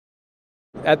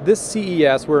At this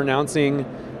CES, we're announcing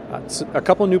a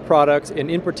couple new products,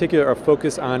 and in particular a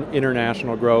focus on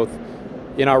international growth.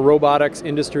 In our robotics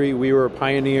industry, we were a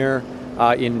pioneer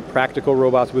in practical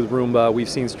robots with Roomba. We've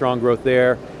seen strong growth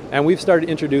there, and we've started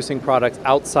introducing products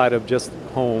outside of just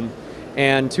home.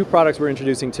 And two products we're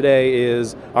introducing today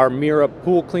is our Mira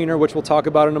pool cleaner, which we'll talk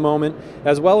about in a moment,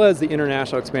 as well as the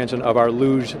international expansion of our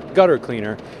Luge gutter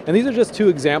cleaner. And these are just two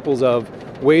examples of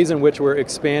ways in which we're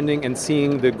expanding and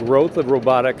seeing the growth of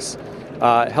robotics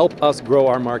help us grow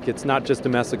our markets, not just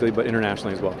domestically, but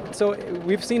internationally as well. So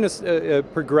we've seen a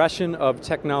progression of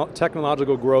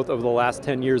technological growth over the last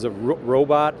 10 years of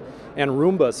robot and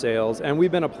Roomba sales, and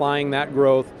we've been applying that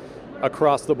growth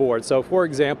across the board. So for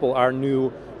example, our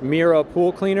new Mira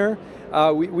pool cleaner,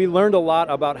 we learned a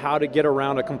lot about how to get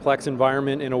around a complex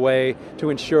environment in a way to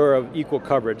ensure of equal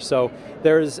coverage. So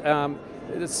there's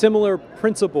similar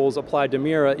principles applied to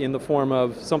Mira in the form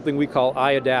of something we call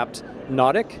iAdapt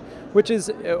Nautic, which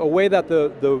is a way that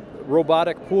the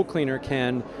robotic pool cleaner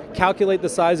can calculate the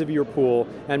size of your pool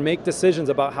and make decisions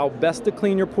about how best to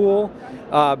clean your pool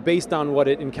based on what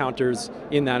it encounters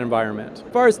in that environment.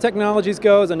 As far as technologies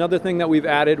goes, another thing that we've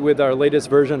added with our latest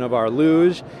version of our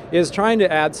Luge is trying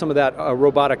to add some of that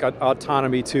robotic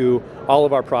autonomy to all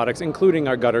of our products, including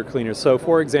our gutter cleaners. So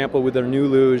for example, with our new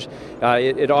Luge,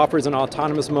 it offers an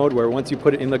autonomous mode where once you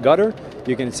put it in the gutter,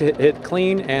 you can hit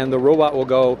clean and the robot will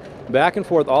go back and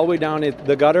forth all the way down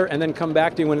the gutter and then come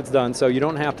back to you when it's done, so you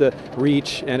don't have to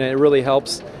reach, and it really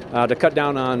helps to cut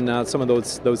down on some of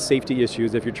those safety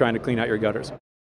issues if you're trying to clean out your gutters.